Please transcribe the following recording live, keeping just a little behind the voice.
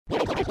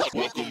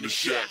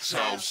Shaq's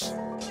house.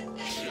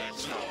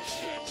 Shaq's house.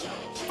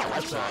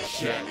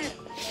 Shaq.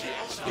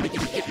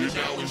 You're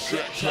now in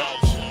Shaq's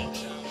house.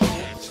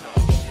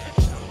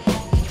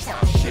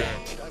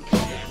 Shaq.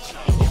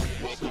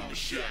 Welcome to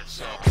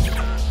Shaq's house.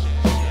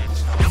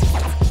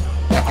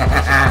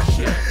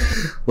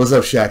 What's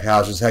up, Shaq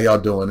Housers? How y'all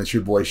doing? It's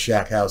your boy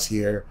Shaq House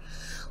here.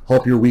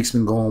 Hope your week's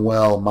been going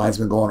well. Mine's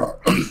been going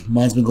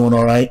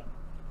all right.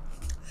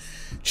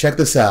 Check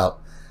this out.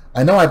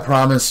 I know I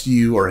promised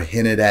you or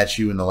hinted at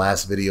you in the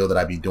last video that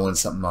I'd be doing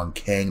something on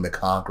Kang the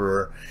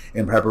Conqueror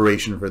in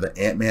preparation for the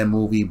Ant-Man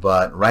movie,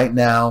 but right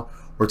now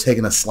we're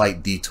taking a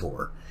slight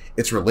detour.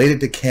 It's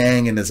related to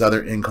Kang and his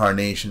other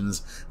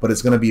incarnations, but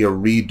it's going to be a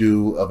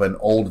redo of an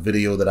old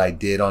video that I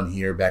did on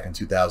here back in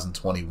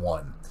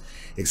 2021,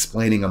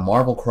 explaining a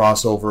Marvel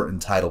crossover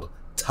entitled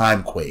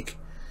Timequake.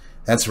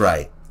 That's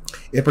right.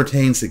 It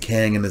pertains to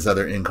Kang and his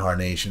other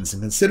incarnations,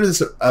 and consider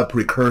this a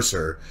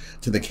precursor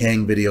to the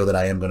Kang video that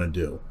I am going to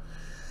do.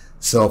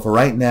 So for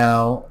right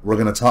now, we're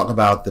going to talk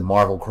about the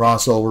Marvel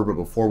crossover, but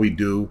before we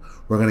do,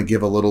 we're going to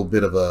give a little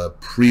bit of a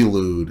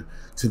prelude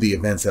to the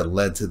events that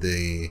led to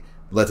the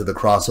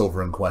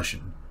crossover in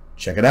question.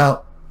 Check it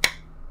out.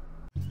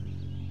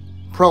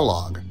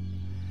 Prologue.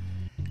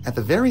 At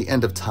the very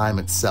end of time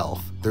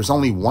itself, there's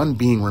only one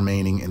being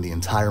remaining in the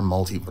entire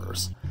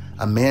multiverse,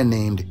 a man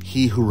named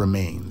He Who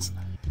Remains.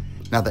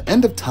 Now, the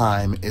end of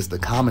time is the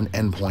common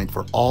endpoint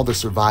for all the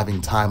surviving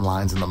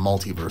timelines in the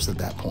multiverse at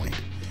that point.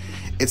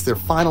 It's their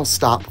final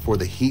stop before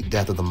the heat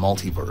death of the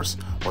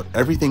multiverse, where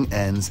everything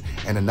ends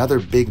and another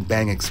Big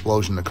Bang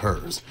explosion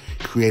occurs,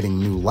 creating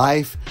new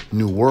life,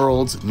 new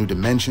worlds, new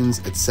dimensions,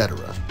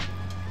 etc.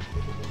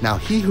 Now,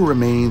 He Who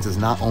Remains is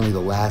not only the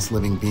last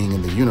living being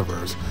in the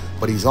universe,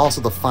 but he's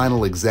also the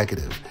final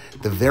executive,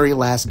 the very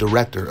last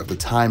director of the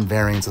Time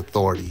Variance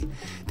Authority,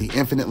 the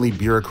infinitely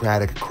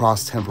bureaucratic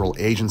cross-temporal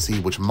agency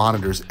which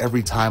monitors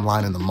every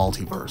timeline in the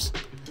multiverse.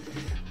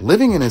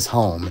 Living in his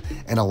home,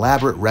 an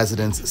elaborate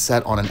residence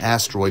set on an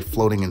asteroid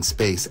floating in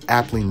space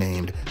aptly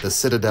named the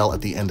Citadel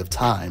at the End of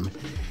Time,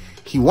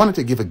 he wanted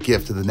to give a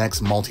gift to the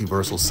next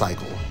multiversal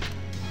cycle.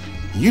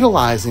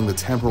 Utilizing the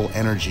temporal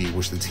energy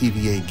which the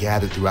TVA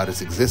gathered throughout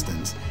its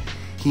existence,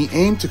 he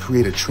aimed to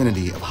create a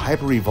trinity of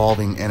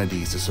hyper-evolving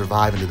entities to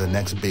survive into the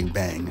next Big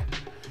Bang.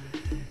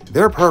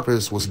 Their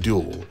purpose was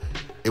dual.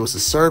 It was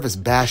to serve as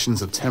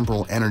bastions of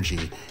temporal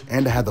energy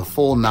and to have the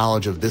full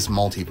knowledge of this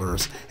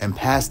multiverse and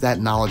pass that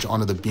knowledge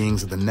onto the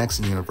beings of the next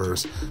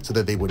universe so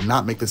that they would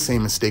not make the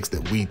same mistakes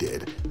that we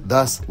did,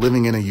 thus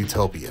living in a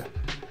utopia.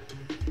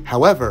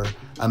 However,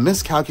 a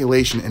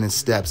miscalculation in his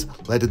steps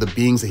led to the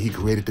beings that he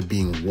created to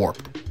being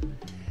warped.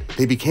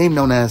 They became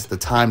known as the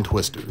Time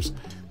Twisters.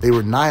 They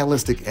were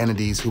nihilistic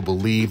entities who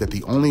believed that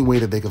the only way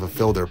that they could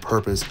fulfill their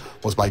purpose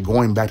was by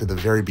going back to the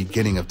very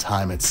beginning of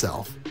time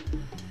itself.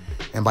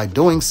 And by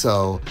doing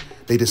so,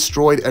 they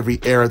destroyed every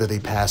era that they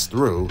passed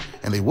through,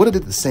 and they would have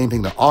did the same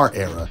thing to our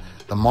era,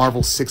 the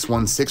Marvel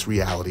 616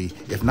 reality,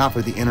 if not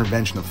for the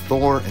intervention of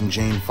Thor and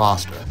Jane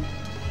Foster.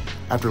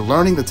 After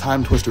learning the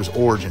Time Twisters'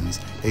 origins,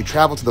 they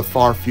traveled to the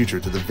far future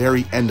to the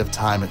very end of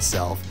time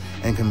itself,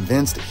 and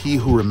convinced He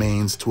Who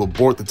Remains to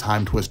abort the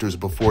Time Twisters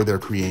before their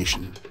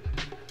creation.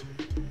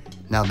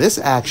 Now, this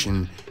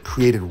action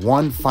created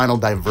one final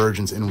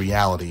divergence in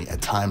reality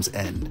at time's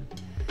end.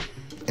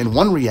 In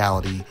one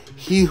reality,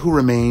 He Who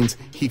Remains,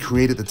 he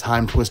created the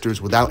Time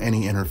Twisters without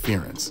any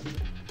interference.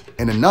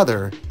 In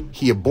another,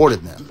 he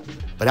aborted them,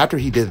 but after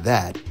he did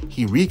that,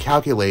 he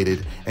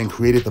recalculated and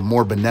created the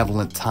more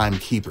benevolent Time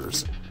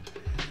Keepers.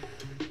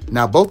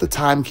 Now, both the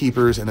Time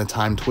Keepers and the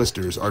Time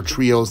Twisters are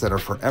trios that are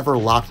forever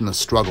locked in a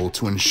struggle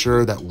to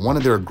ensure that one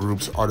of their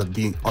groups are to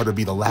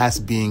be the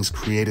last beings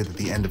created at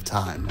the end of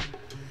time.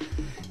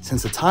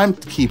 Since the Time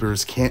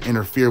Keepers can't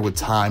interfere with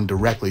time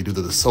directly due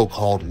to the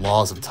so-called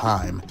laws of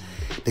time,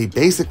 they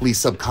basically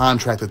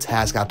subcontract the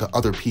task out to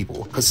other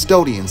people,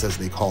 custodians as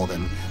they call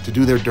them, to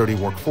do their dirty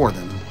work for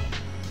them.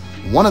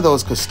 One of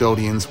those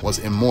custodians was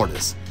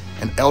Immortus,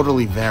 an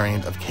elderly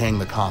variant of Kang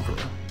the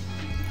Conqueror.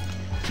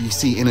 You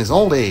see, in his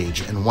old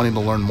age and wanting to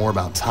learn more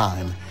about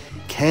time,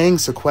 Kang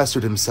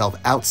sequestered himself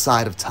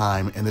outside of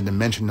time in the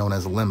dimension known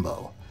as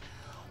Limbo.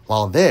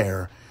 While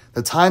there,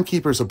 the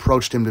Timekeepers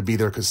approached him to be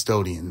their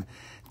custodian,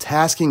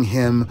 tasking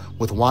him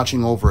with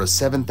watching over a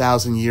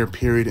 7,000-year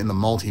period in the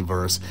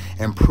multiverse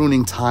and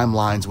pruning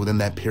timelines within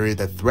that period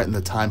that threatened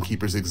the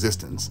Timekeepers'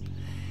 existence.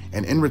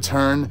 And in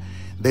return,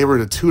 they were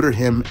to tutor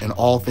him in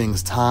all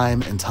things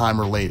time and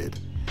time-related.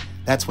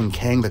 That's when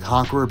Kang the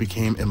Conqueror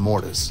became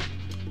Immortus.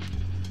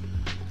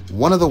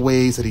 One of the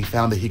ways that he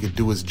found that he could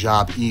do his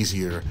job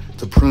easier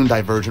to prune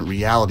divergent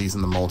realities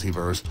in the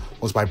multiverse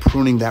was by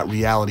pruning that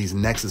reality's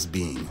nexus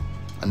being.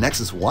 A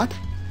nexus what?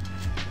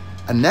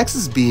 A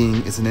nexus being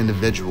is an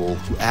individual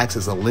who acts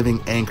as a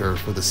living anchor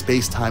for the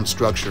space-time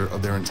structure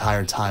of their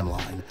entire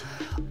timeline,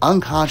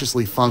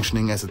 unconsciously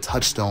functioning as a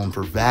touchstone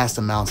for vast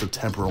amounts of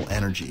temporal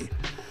energy.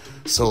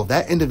 So if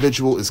that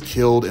individual is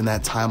killed in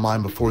that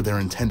timeline before their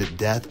intended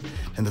death,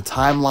 then the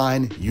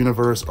timeline,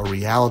 universe, or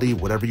reality,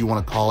 whatever you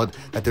want to call it,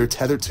 that they're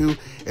tethered to,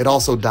 it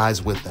also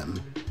dies with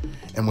them.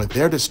 and with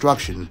their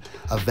destruction,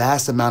 a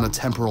vast amount of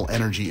temporal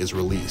energy is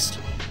released.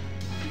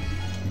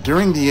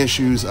 During the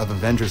issues of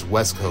Avengers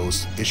West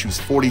Coast, issues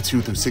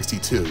 42 through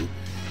 62,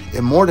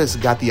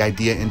 Immortus got the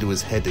idea into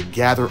his head to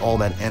gather all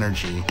that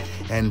energy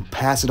and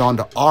pass it on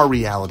to our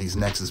reality's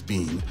Nexus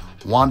being,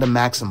 Wanda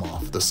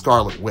Maximoff, the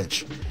Scarlet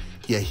Witch.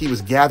 Yeah, he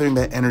was gathering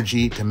that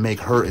energy to make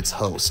her its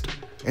host.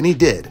 And he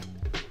did.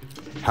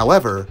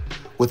 However,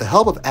 with the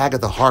help of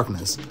Agatha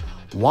Harkness,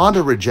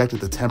 Wanda rejected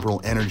the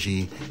temporal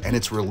energy, and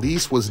its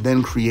release was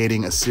then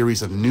creating a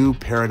series of new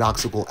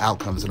paradoxical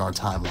outcomes in our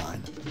timeline.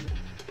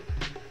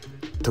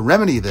 To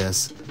remedy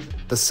this,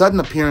 the sudden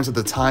appearance of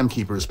the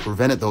Timekeepers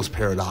prevented those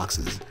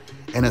paradoxes,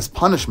 and as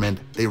punishment,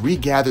 they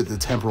regathered the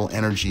temporal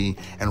energy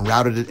and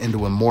routed it into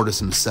Immortus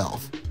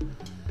himself.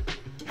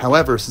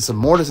 However, since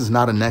Immortus is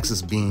not a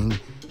Nexus being,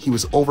 he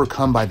was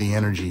overcome by the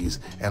energies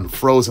and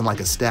frozen like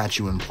a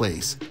statue in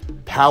place,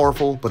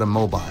 powerful but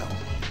immobile.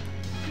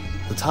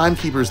 The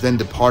Timekeepers then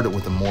departed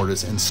with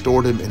Immortus and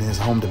stored him in his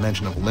home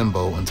dimension of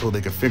Limbo until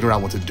they could figure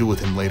out what to do with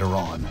him later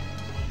on.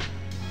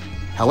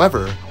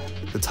 However,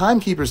 the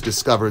Timekeepers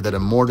discovered that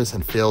Immortus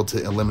had failed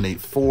to eliminate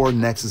 4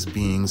 Nexus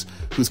beings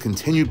whose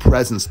continued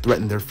presence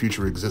threatened their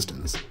future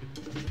existence.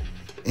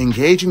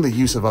 Engaging the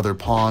use of other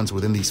pawns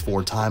within these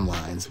 4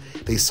 timelines,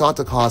 they sought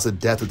to cause the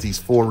death of these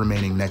 4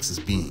 remaining Nexus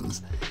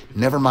beings,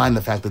 never mind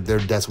the fact that their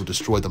deaths would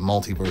destroy the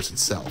multiverse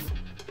itself.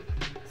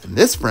 And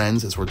this,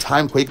 friends, is where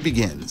Timequake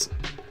begins.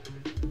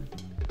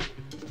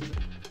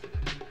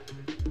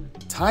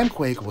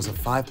 Timequake was a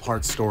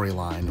 5-part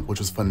storyline which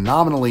was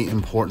phenomenally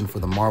important for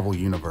the Marvel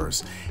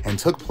Universe and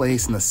took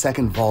place in the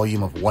second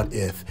volume of What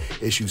If,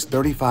 issues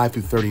 35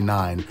 through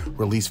 39,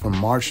 released from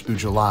March through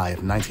July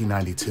of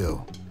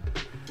 1992.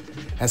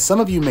 As some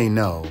of you may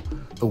know,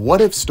 the What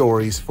If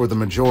stories for the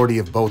majority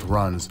of both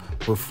runs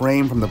were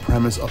framed from the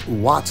premise of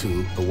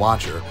Uatu, the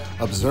Watcher,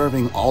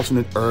 observing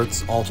alternate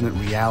Earths, alternate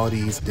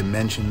realities,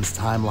 dimensions,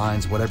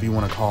 timelines, whatever you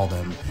want to call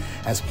them,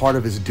 as part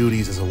of his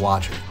duties as a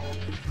Watcher.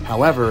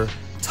 However,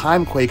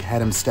 Timequake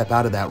had him step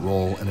out of that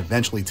role and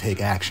eventually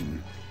take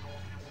action.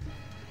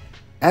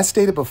 As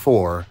stated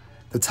before,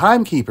 the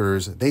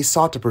Timekeepers, they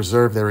sought to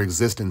preserve their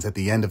existence at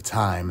the end of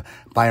time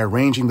by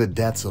arranging the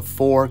deaths of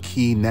 4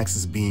 key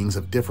Nexus beings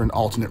of different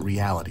alternate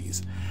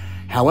realities.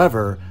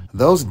 However,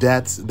 those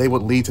deaths, they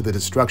would lead to the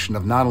destruction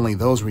of not only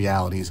those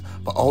realities,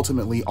 but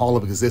ultimately all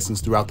of existence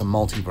throughout the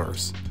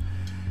multiverse.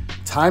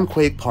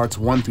 Timequake Parts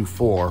 1 through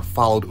 4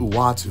 followed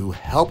Uatu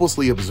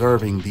helplessly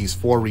observing these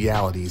 4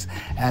 realities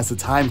as the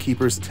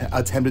Timekeepers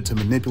attempted to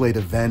manipulate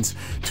events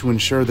to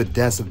ensure the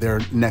deaths of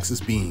their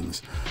Nexus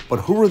beings. But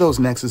who were those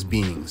Nexus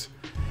beings?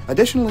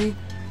 Additionally,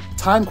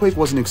 Timequake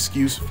was an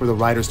excuse for the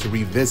writers to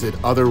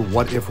revisit other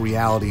what-if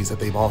realities that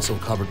they've also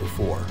covered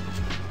before.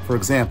 For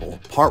example,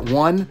 Part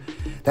 1,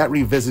 that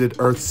revisited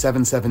Earth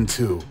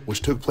 772,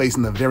 which took place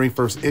in the very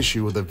first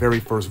issue of the very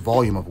first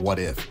volume of What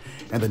If,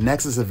 and the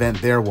Nexus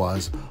event there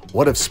was,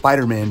 what if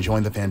Spider-Man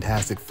joined the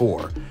Fantastic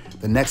Four?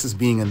 The Nexus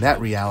being in that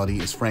reality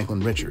is Franklin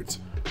Richards.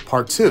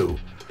 Part 2,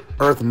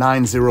 Earth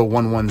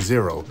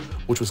 90110,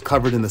 which was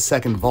covered in the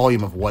second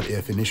volume of What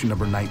If in issue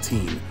number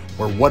 19,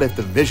 where what if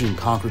the Vision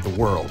conquered the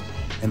world,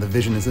 and the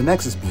Vision is a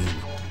Nexus being.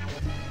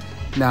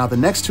 Now, the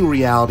next 2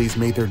 realities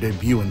made their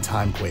debut in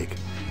Timequake.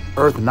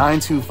 Earth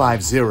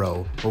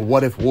 9250, or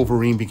what if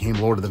Wolverine became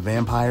Lord of the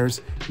Vampires?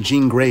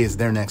 Jean Grey is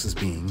their Nexus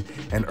being.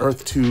 And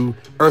Earth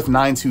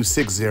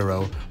 9260,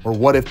 or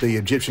what if the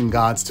Egyptian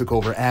gods took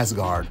over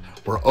Asgard,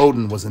 where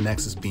Odin was a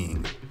Nexus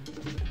being.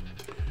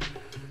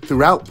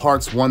 Throughout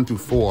parts 1 through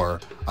 4,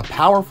 a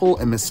powerful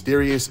and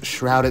mysterious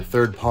shrouded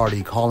third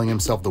party calling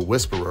himself the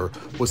Whisperer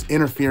was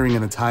interfering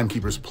in the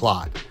Timekeepers'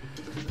 plot.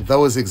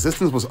 Though his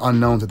existence was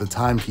unknown to the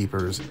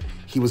Timekeepers,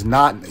 he was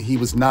not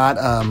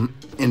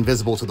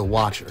invisible to the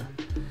Watcher.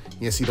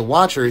 You see, the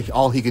Watcher,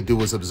 all he could do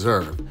was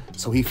observe.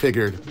 So he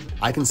figured,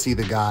 I can see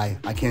the guy,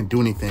 I can't do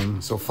anything,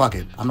 so fuck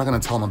it, I'm not going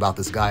to tell him about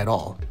this guy at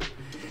all.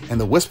 And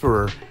the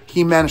Whisperer,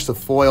 he managed to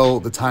foil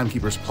the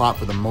Timekeepers' plot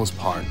for the most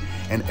part,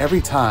 and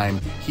every time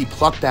he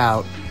plucked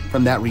out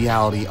from that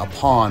reality a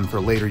pawn for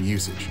later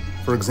usage.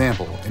 For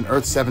example, in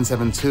Earth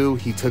 772,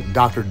 he took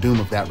Dr. Doom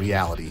of that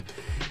reality.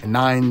 In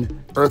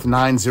Earth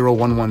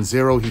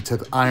 90110, he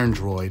took Iron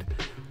Droid,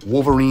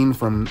 Wolverine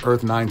from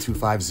Earth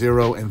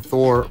 9250, and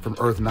Thor from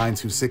Earth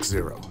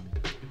 9260.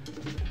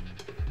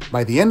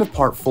 By the end of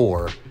Part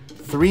 4,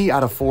 3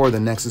 out of 4 of the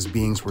Nexus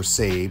beings were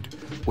saved,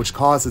 which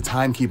caused the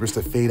Timekeepers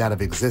to fade out of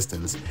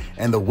existence,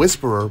 and the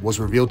Whisperer was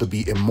revealed to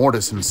be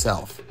Immortus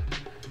himself.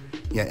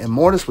 Yeah,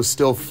 Immortus was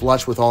still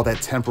flush with all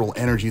that temporal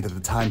energy that the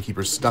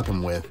Timekeepers stuck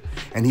him with,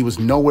 and he was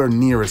nowhere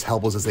near as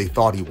helpless as they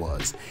thought he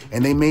was,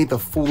 and they made the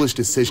foolish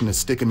decision to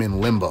stick him in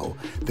Limbo,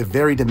 the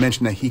very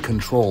dimension that he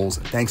controls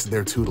thanks to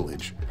their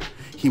tutelage.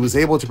 He was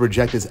able to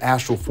project his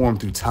astral form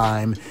through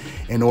time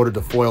in order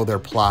to foil their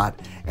plot,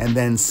 and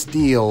then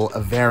steal a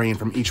variant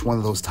from each one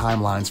of those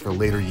timelines for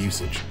later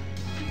usage.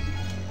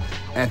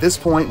 At this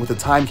point, with the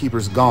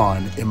Timekeepers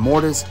gone,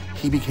 Immortus,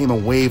 he became a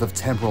wave of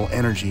temporal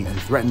energy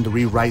and threatened to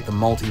rewrite the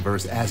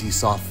multiverse as he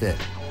saw fit.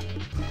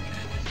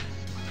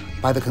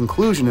 By the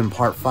conclusion in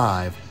Part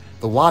 5,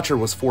 the Watcher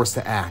was forced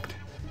to act.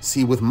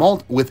 See, with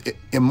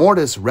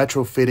Immortus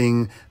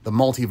retrofitting the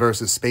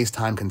multiverse's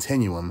space-time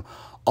continuum,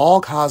 all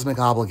cosmic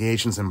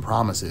obligations and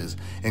promises,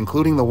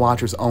 including the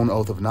Watcher's own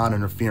oath of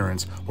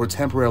non-interference, were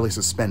temporarily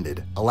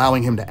suspended,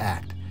 allowing him to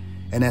act.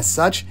 And as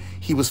such,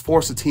 he was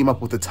forced to team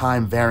up with the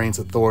Time Variance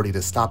Authority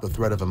to stop the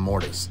threat of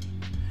Immortus.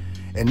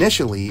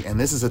 Initially, and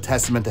this is a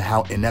testament to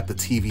how inept the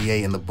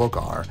TVA in the book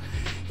are,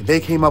 they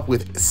came up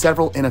with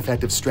several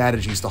ineffective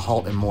strategies to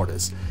halt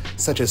Immortus,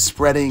 such as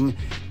spreading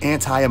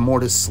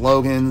anti-Immortus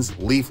slogans,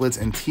 leaflets,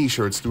 and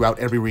t-shirts throughout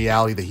every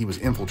reality that he was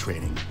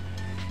infiltrating.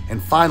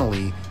 And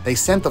finally, they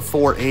sent the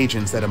 4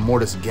 agents that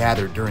Immortus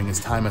gathered during his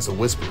time as a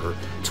Whisperer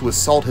to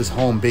assault his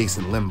home base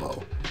in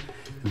Limbo.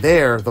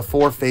 There, the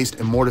 4 faced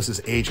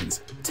Immortus'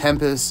 agents,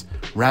 Tempest,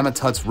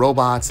 Rama-Tut's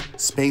robots,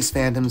 Space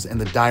Phantoms, and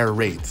the Dire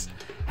Wraiths.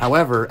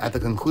 However, at the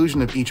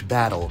conclusion of each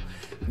battle,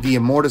 the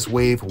Immortus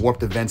wave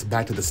warped events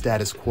back to the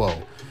status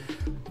quo,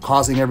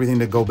 causing everything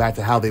to go back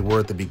to how they were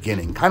at the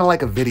beginning. Kind of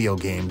like a video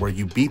game where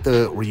you beat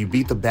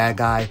the bad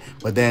guy,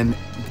 but then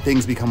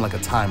things become like a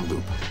time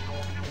loop.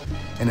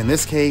 And in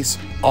this case,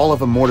 all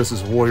of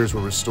Immortus' warriors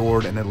were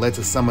restored, and it led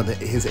to some of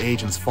his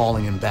agents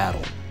falling in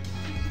battle.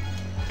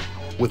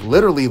 With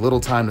literally little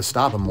time to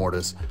stop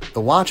Immortus,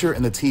 the Watcher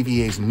and the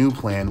TVA's new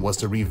plan was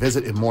to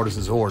revisit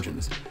Immortus'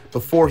 origins,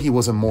 before he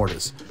was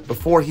Immortus,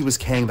 before he was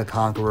Kang the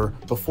Conqueror,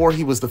 before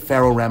he was the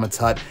Pharaoh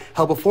Rama-Tut,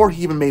 hell, before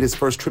he even made his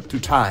first trip through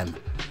time,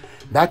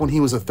 back when he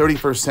was a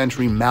 31st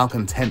century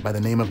malcontent by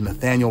the name of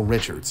Nathaniel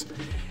Richards.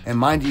 And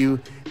mind you,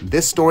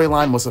 this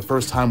storyline was the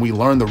first time we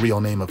learned the real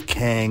name of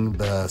Kang,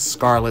 the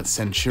Scarlet,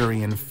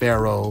 Centurion,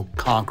 Pharaoh,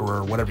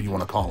 Conqueror, whatever you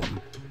want to call him.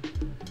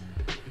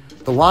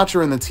 The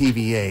Watcher and the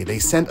TVA, they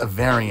sent a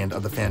variant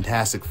of the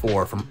Fantastic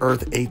Four from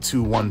Earth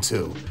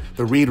 8212,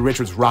 the Reed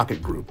Richards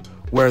rocket group,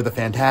 where the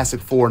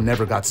Fantastic Four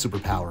never got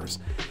superpowers.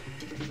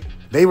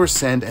 They were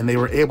sent and they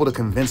were able to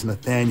convince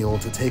Nathaniel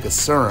to take a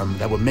serum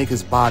that would make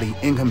his body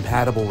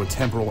incompatible with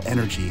temporal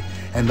energy,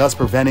 and thus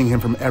preventing him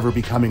from ever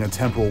becoming a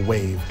temporal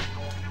wave.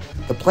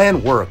 The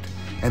plan worked,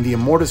 and the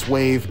Immortus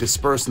wave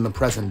dispersed in the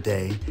present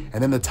day,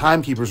 and then the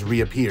Timekeepers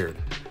reappeared.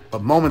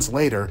 But moments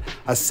later,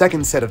 a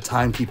second set of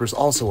Timekeepers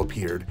also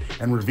appeared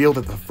and revealed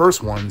that the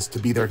first ones to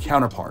be their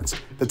counterparts,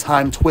 the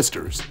Time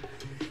Twisters,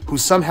 who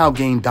somehow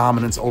gained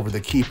dominance over the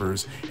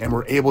Keepers and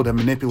were able to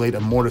manipulate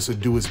Immortus to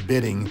do his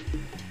bidding,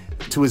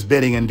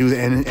 and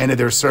ended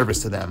their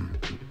service to them.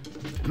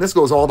 And this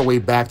goes all the way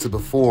back to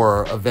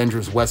before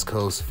Avengers West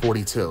Coast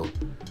 42.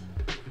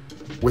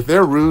 With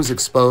their ruse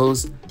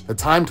exposed, the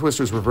Time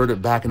Twisters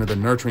reverted back into the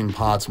nurturing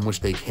pods from which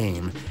they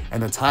came,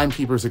 and the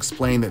Timekeepers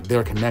explained that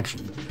their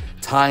connection,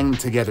 tying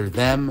together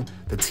them,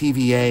 the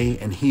TVA,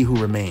 and He Who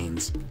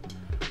Remains.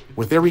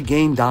 With their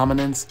regained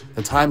dominance,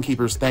 the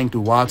Timekeepers thanked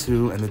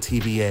Uatu and the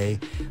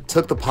TVA,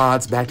 took the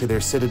pods back to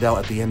their citadel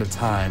at the end of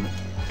time.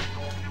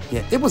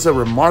 Yeah, it was a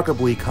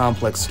remarkably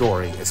complex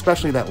story,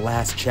 especially that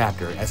last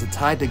chapter, as it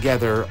tied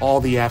together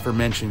all the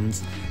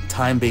aforementioned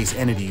time-based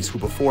entities who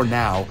before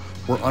now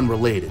were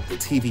unrelated, the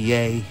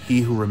TVA,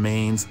 He Who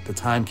Remains, the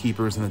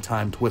Timekeepers, and the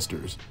Time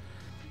Twisters.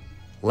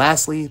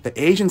 Lastly, the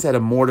agents that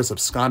Immortus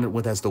absconded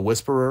with as the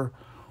Whisperer,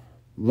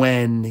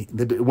 when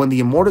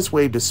the Immortus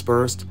wave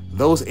dispersed,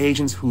 those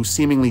agents who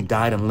seemingly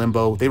died in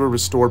Limbo, they were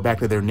restored back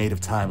to their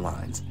native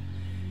timelines.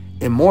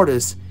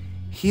 Immortus,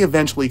 he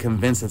eventually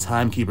convinced the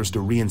Timekeepers to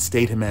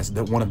reinstate him as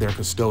one of their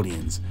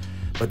custodians,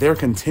 but their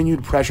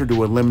continued pressure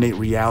to eliminate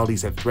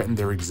realities that threatened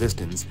their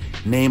existence,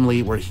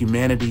 namely where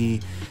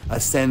humanity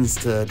ascends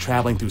to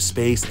traveling through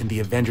space and the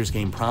Avengers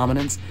gain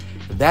prominence,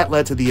 that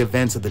led to the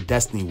events of the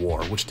Destiny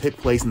War, which took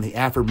place in the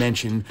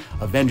aforementioned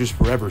Avengers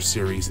Forever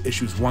series,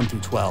 issues 1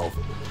 through 12.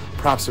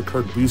 Props to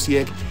Kurt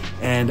Busiek,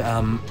 and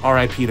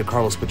RIP to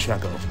Carlos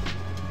Pacheco.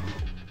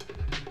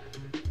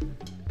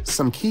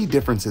 Some key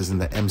differences in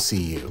the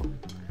MCU.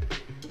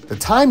 The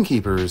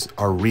Timekeepers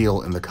are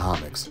real in the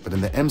comics, but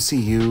in the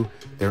MCU,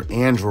 they're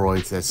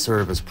androids that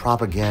serve as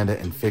propaganda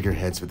and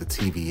figureheads for the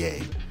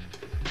TVA.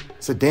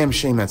 It's a damn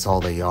shame that's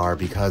all they are,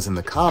 because in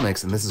the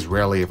comics, and this is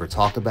rarely ever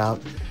talked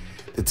about,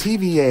 the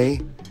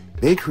TVA,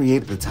 they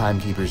created the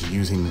Timekeepers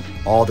using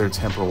all their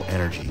temporal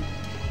energy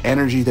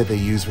that they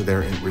use for their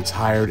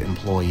retired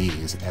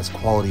employees as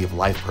quality of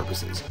life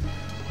purposes.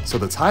 So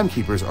the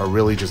Timekeepers are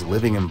really just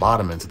living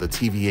embodiments of the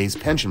TVA's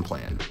pension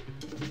plan.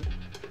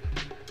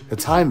 The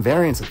Time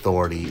Variance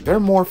Authority, they're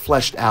more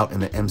fleshed out in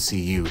the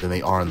MCU than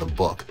they are in the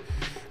book.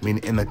 I mean,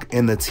 in the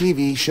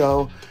TV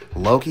show,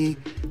 Loki,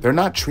 they're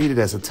not treated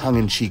as a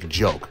tongue-in-cheek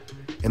joke.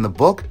 In the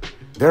book,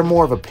 they're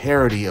more of a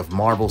parody of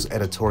Marvel's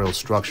editorial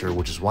structure,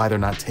 which is why they're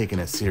not taken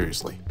as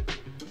seriously.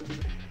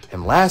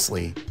 And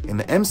lastly, in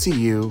the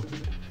MCU,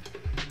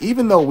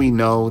 even though we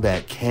know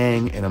that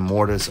Kang and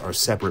Immortus are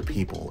separate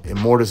people,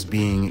 Immortus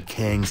being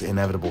Kang's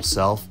inevitable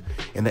self,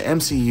 in the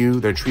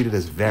MCU, they're treated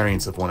as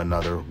variants of one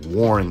another,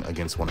 warring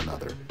against one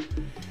another.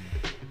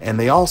 And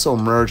they also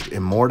merged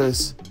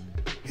Immortus,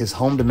 his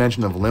home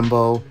dimension of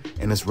Limbo,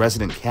 and his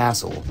resident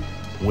castle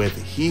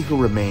with He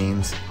Who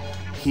Remains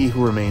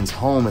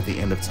home at the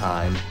end of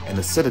time, and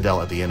the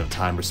Citadel at the end of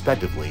time,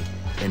 respectively,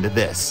 into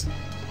this.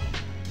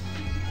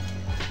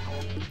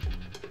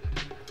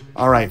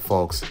 Alright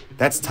folks,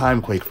 that's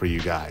Timequake for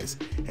you guys.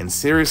 And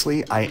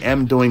seriously, I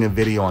am doing a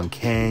video on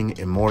Kang,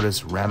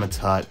 Immortus,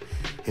 Rama-Tut,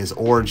 his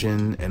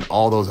origin, and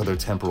all those other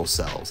temporal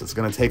cells. It's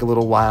going to take a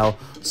little while,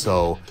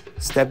 so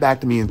step back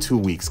to me in 2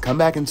 weeks. Come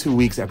back in 2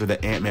 weeks after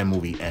the Ant-Man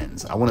movie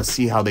ends. I want to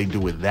see how they do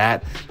with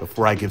that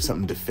before I give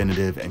something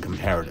definitive and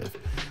comparative.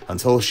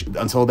 Until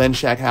then,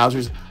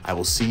 Shackhousers, I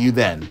will see you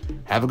then.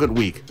 Have a good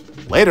week.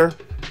 Later!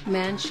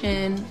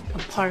 Mansion,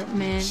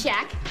 apartment.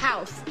 Shack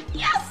house.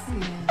 Yes!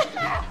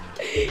 Yeah.